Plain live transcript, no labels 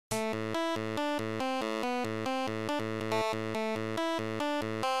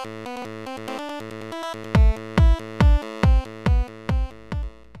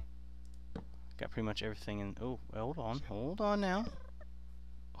much everything in. Oh, hold on now.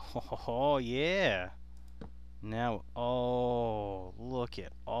 Oh yeah. Now, oh, look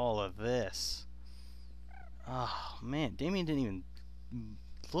at all of this. Oh man, Damien didn't even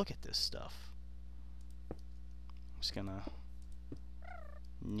look at this stuff. I'm just gonna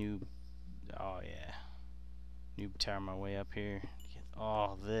noob. Oh yeah, noob tower my way up here. Get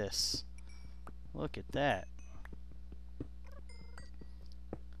all this. Look at that.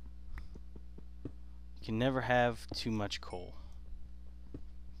 You can never have too much coal,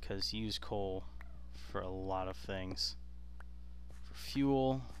 because you use coal for a lot of things. For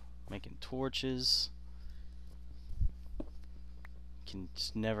fuel, making torches. You can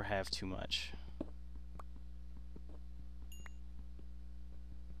just never have too much.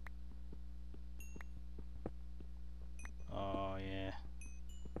 Oh yeah.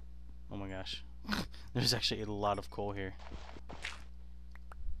 Oh my gosh. There's actually a lot of coal here.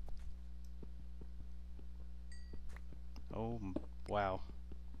 Oh wow.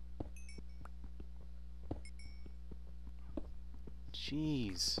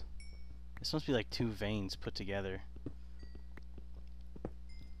 Jeez. This must be like 2 veins put together.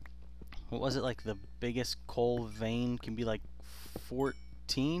 What was it, like the biggest coal vein can be like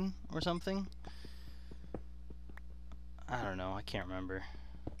 14 or something? I don't know, I can't remember.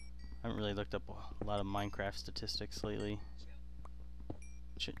 I haven't really looked up a lot of Minecraft statistics lately.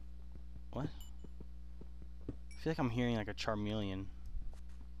 What? I feel like I'm hearing like a Charmeleon,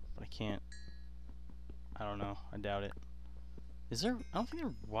 but I can't. I don't know, I doubt it. Is there? I don't think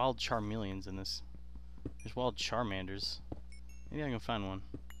there are wild Charmeleons in this. There's wild Charmanders. Maybe I can find one.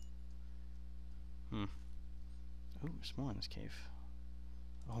 Ooh, there's more in this cave.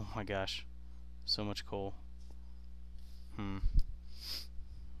 Oh my gosh. So much coal. I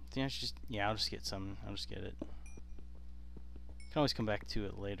think I should just... Yeah, I'll just get some. I'll just get it. Can always come back to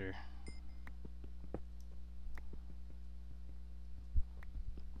it later.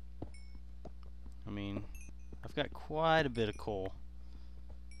 I mean, I've got quite a bit of coal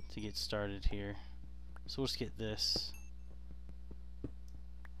to get started here. So we'll just get this.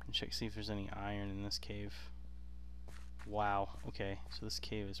 And check, see if there's any iron in this cave. Wow, okay, so this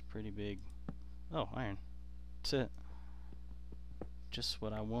cave is pretty big. Oh, iron. That's it. Just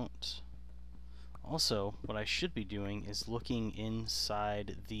what I want. Also, what I should be doing is looking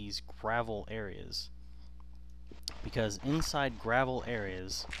inside these gravel areas. Because inside gravel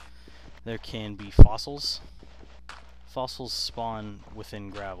areas, there can be fossils. Fossils spawn within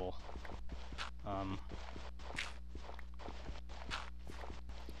gravel.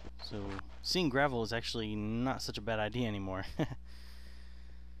 So seeing gravel is actually not such a bad idea anymore.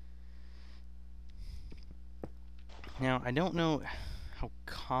 Now, I don't know how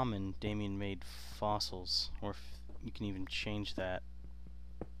common Damien made fossils, or if you can even change that.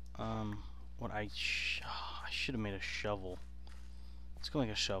 What I should have made a shovel. Let's go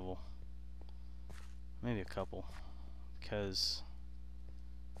make a shovel. Maybe a couple, because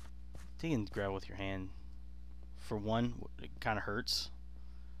digging gravel with your hand, for one, it kind of hurts,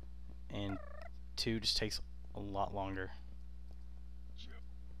 and 2, just takes a lot longer.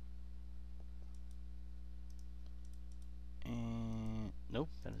 And nope,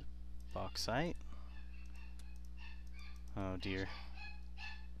 that is bauxite. Oh dear.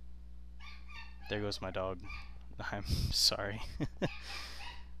 There goes my dog. I'm sorry.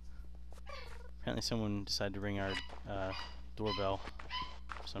 Apparently someone decided to ring our doorbell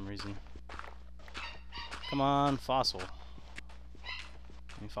for some reason. Come on, fossil.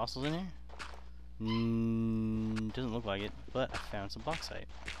 Any fossils in here? Doesn't look like it, but I found some bauxite.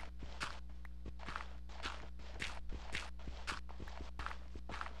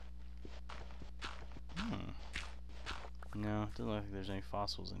 No, it doesn't look like there's any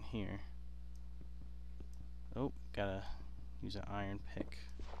fossils in here. Oh, gotta use an iron pick.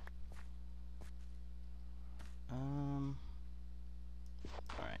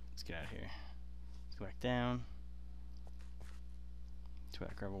 Alright, let's get out of here. Let's go back down to where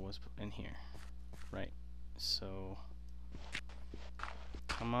that gravel was in here. Right, so...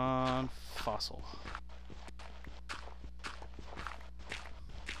 Come on, fossil.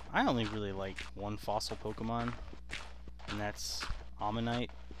 I only really like one fossil Pokemon, and that's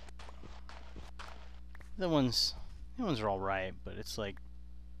Ammonite. The ones are alright, but it's like,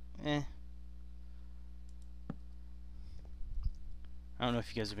 eh. I don't know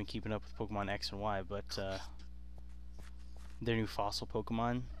if you guys have been keeping up with Pokemon X and Y, but their new fossil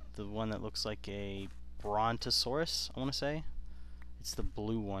Pokemon, the one that looks like a Brontosaurus, I want to say. It's the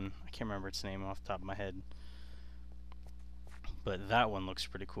blue one. I can't remember its name off the top of my head. But that one looks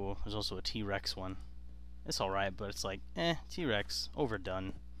pretty cool. There's also a T-Rex one. It's alright, but it's like, T-Rex,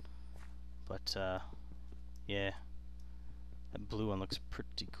 overdone. But, yeah. That blue one looks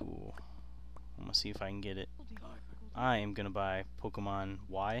pretty cool. I'm gonna see if I can get it. I am gonna buy Pokemon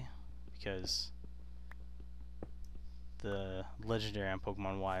Y because the legendary on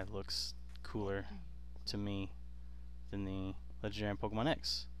Pokemon Y looks cooler to me than the legendary on Pokemon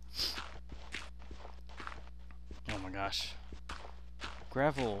X. Oh my gosh.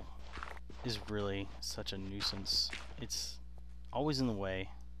 Gravel is really such a nuisance. It's always in the way.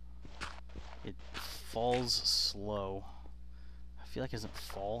 It falls slow. I feel like it doesn't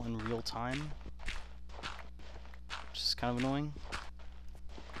fall in real time, which is kind of annoying.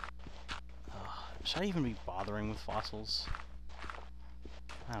 Should I even be bothering with fossils?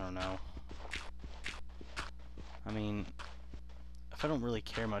 I don't know. I mean, if I don't really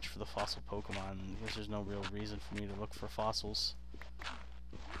care much for the fossil Pokemon, I guess there's no real reason for me to look for fossils.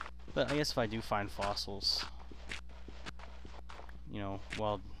 But I guess if I do find fossils, you know,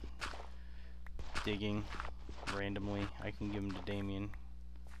 while digging randomly, I can give them to Damien.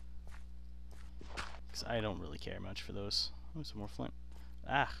 Because I don't really care much for those. Oh, some more flint.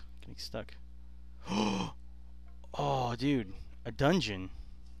 Ah, getting stuck. Oh, dude. A dungeon.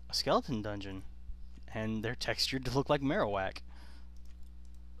 A skeleton dungeon. And they're textured to look like Marowak.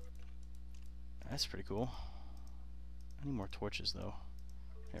 That's pretty cool. I need more torches, though.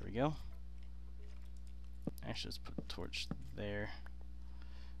 There we go. Actually, let's put a torch there.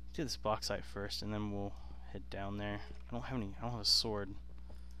 Do this bauxite first, and then we'll head down there. I don't have a sword.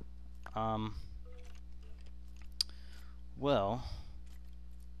 Well,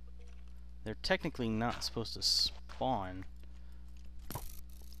 they're technically not supposed to spawn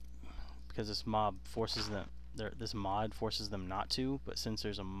because this mob forces them. This mod forces them not to. But since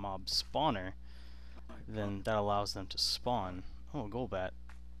there's a mob spawner, then that allows them to spawn. Oh, a Golbat.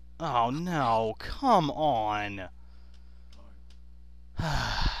 Oh no! Come on!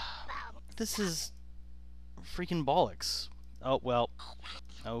 This is freaking bollocks. Oh well.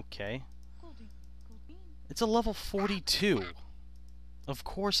 Okay. It's a level 42. Of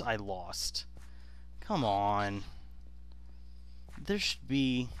course I lost. Come on. There should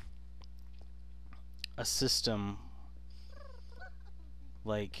be a system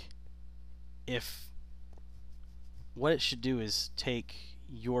like if what it should do is take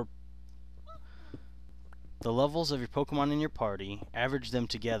the levels of your Pokemon in your party, average them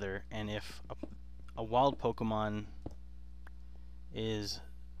together, and if a wild Pokemon is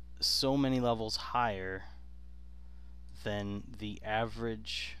so many levels higher than the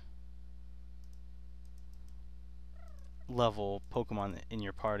average level Pokemon in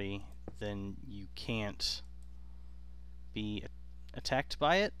your party, then you can't be attacked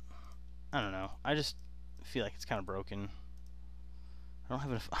by it. I don't know. I just feel like it's kind of broken. I don't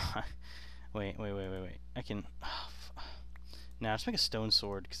have enough. Wait. I can. Now, let's make a stone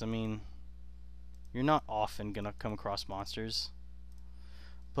sword, because I mean, you're not often gonna come across monsters.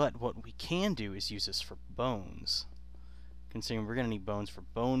 But what we can do is use this for bones, considering we're gonna need bones for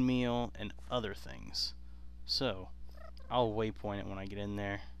bone meal and other things. So, I'll waypoint it when I get in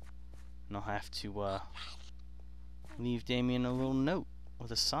there, and I'll have to leave Damien a little note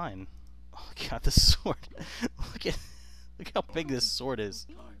with a sign. Oh god, the sword! Look how big this sword is.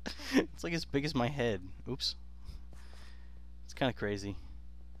 It's like as big as my head. Oops. It's kind of crazy.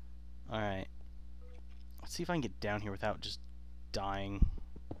 Alright. Let's see if I can get down here without just dying.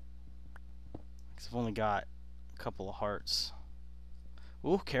 Because I've only got a couple of hearts.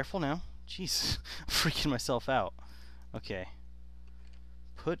 Ooh, careful now. Jeez. I'm freaking myself out. Okay.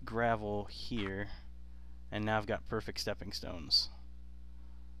 Put gravel here. And now I've got perfect stepping stones.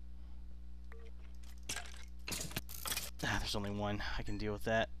 Ah, there's only one. I can deal with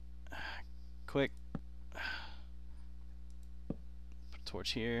that. Quick. Put a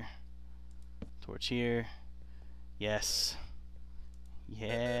torch here. Torch here. Yes.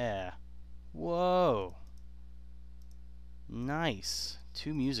 Yeah. Whoa. Nice.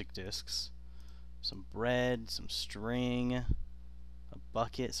 2 music discs. Some bread, some string, a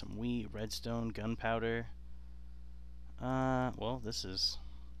bucket, some wheat, redstone, gunpowder. Well, this is...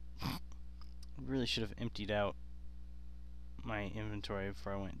 I really should have emptied out my inventory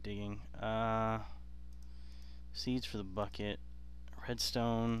before I went digging. Seeds for the bucket,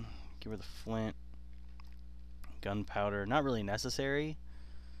 redstone, get rid of the flint, gunpowder. Not really necessary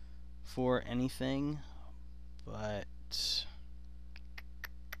for anything, but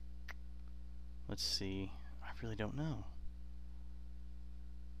let's see. I really don't know.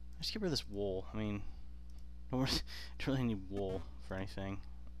 Just get rid of this wool. I mean, don't really need wool for anything.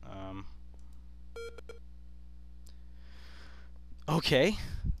 Okay,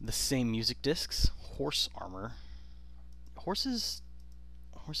 the same music discs. Horse armor. Horses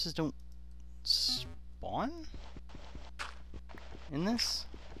don't spawn in this?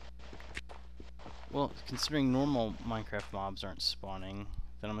 Well, considering normal Minecraft mobs aren't spawning,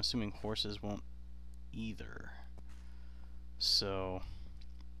 then I'm assuming horses won't either. So,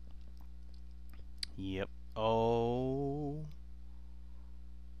 yep. Oh,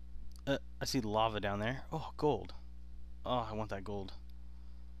 I see lava down there. Oh, gold. Oh, I want that gold.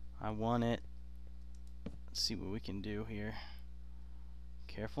 I want it. Let's see what we can do here.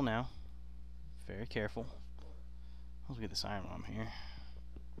 Careful now. Very careful. Let's get this iron while I'm here.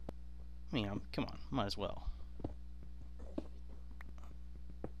 I mean, come on, might as well.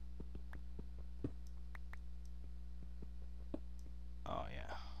 Oh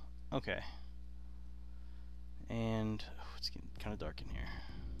yeah. Okay. And it's getting kind of dark in here.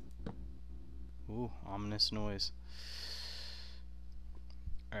 Ooh, ominous noise.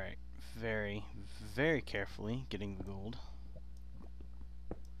 Alright, very, very carefully getting the gold.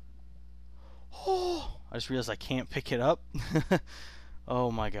 Oh! I just realized I can't pick it up. Oh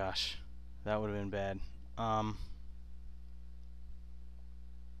my gosh. That would have been bad.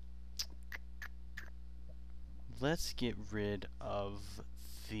 Let's get rid of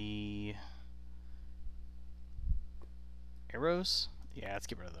the arrows. Yeah, let's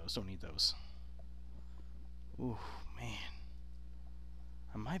get rid of those. Don't need those. Ooh, man.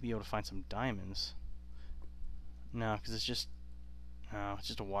 I might be able to find some diamonds. No, because it's just... No, it's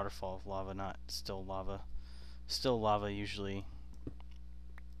just a waterfall of lava, not still lava. Still lava usually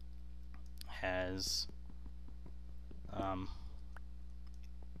has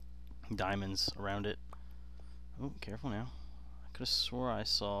diamonds around it. Oh, careful now. I could have swore I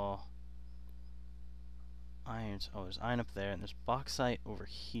saw irons. Oh, there's iron up there, and there's bauxite over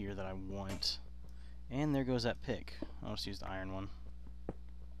here that I want. And there goes that pick. I'll just use the iron one.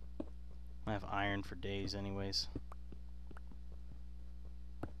 I have iron for days anyways.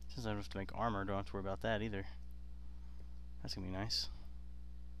 Since I don't have to make armor, don't have to worry about that either. That's gonna be nice.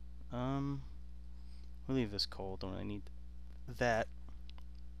 We'll leave this coal, don't really need that.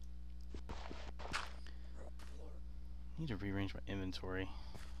 Need to rearrange my inventory.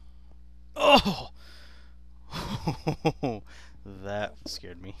 Oh! That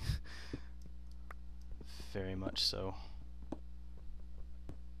scared me. Very much so.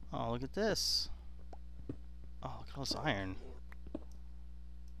 Oh, look at this. Oh, look at all this iron.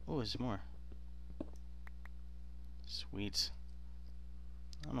 Oh, there's more. Sweet.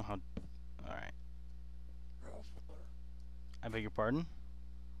 I don't know how... Alright. I beg your pardon?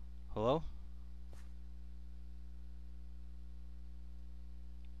 Hello?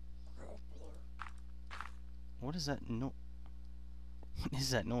 What is that What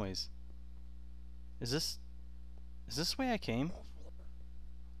is that noise? Is this the way I came?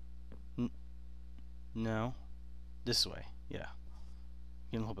 No. This way. Yeah.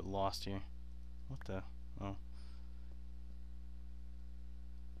 Getting a little bit lost here. What the? Oh.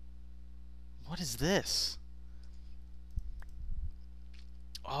 What is this?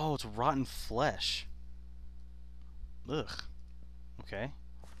 Oh, it's rotten flesh. Ugh. Okay.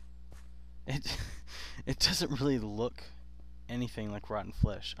 It doesn't really look anything like rotten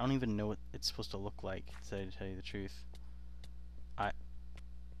flesh. I don't even know what it's supposed to look like, to tell you the truth.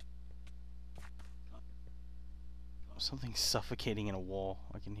 Something's suffocating in a wall.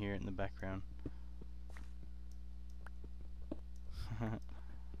 I can hear it in the background.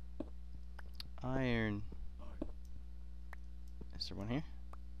 Iron. Is there one here?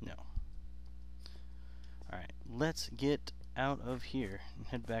 No. Alright, let's get out of here and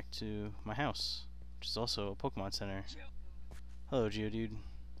head back to my house, which is also a Pokemon Center. Hello, Geodude.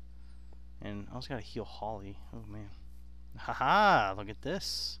 And I also gotta heal Holly. Oh, man. Haha! Look at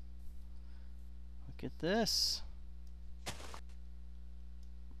this. Look at this.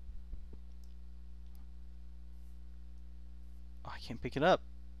 Oh, I can't pick it up.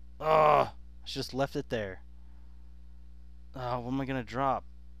 Oh, I just left it there. Oh, what am I gonna drop?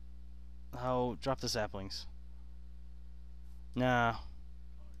 Oh, drop the saplings. Nah.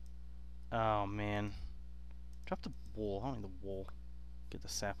 Oh, man. Drop the wool. I don't need the wool. Get the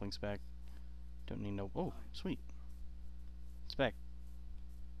saplings back. Don't need no... Oh, sweet. It's back.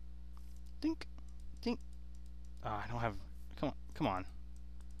 Dink. Dink. Oh, I don't have... Come on. Come on.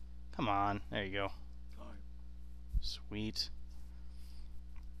 Come on. There you go. Sweet.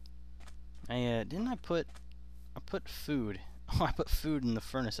 Didn't I put food. Oh, I put food in the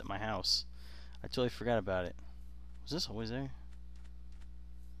furnace at my house. I totally forgot about it. Was this always there?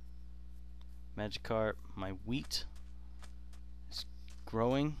 Magikarp, my wheat is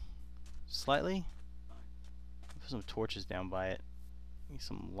growing slightly. Put some torches down by it. Get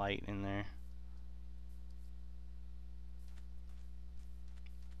some light in there.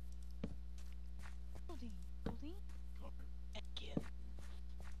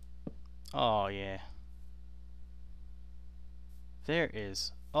 Oh, yeah. There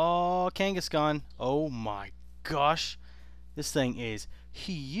is. Oh, Kangaskhan. Oh my gosh. This thing is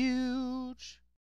huge.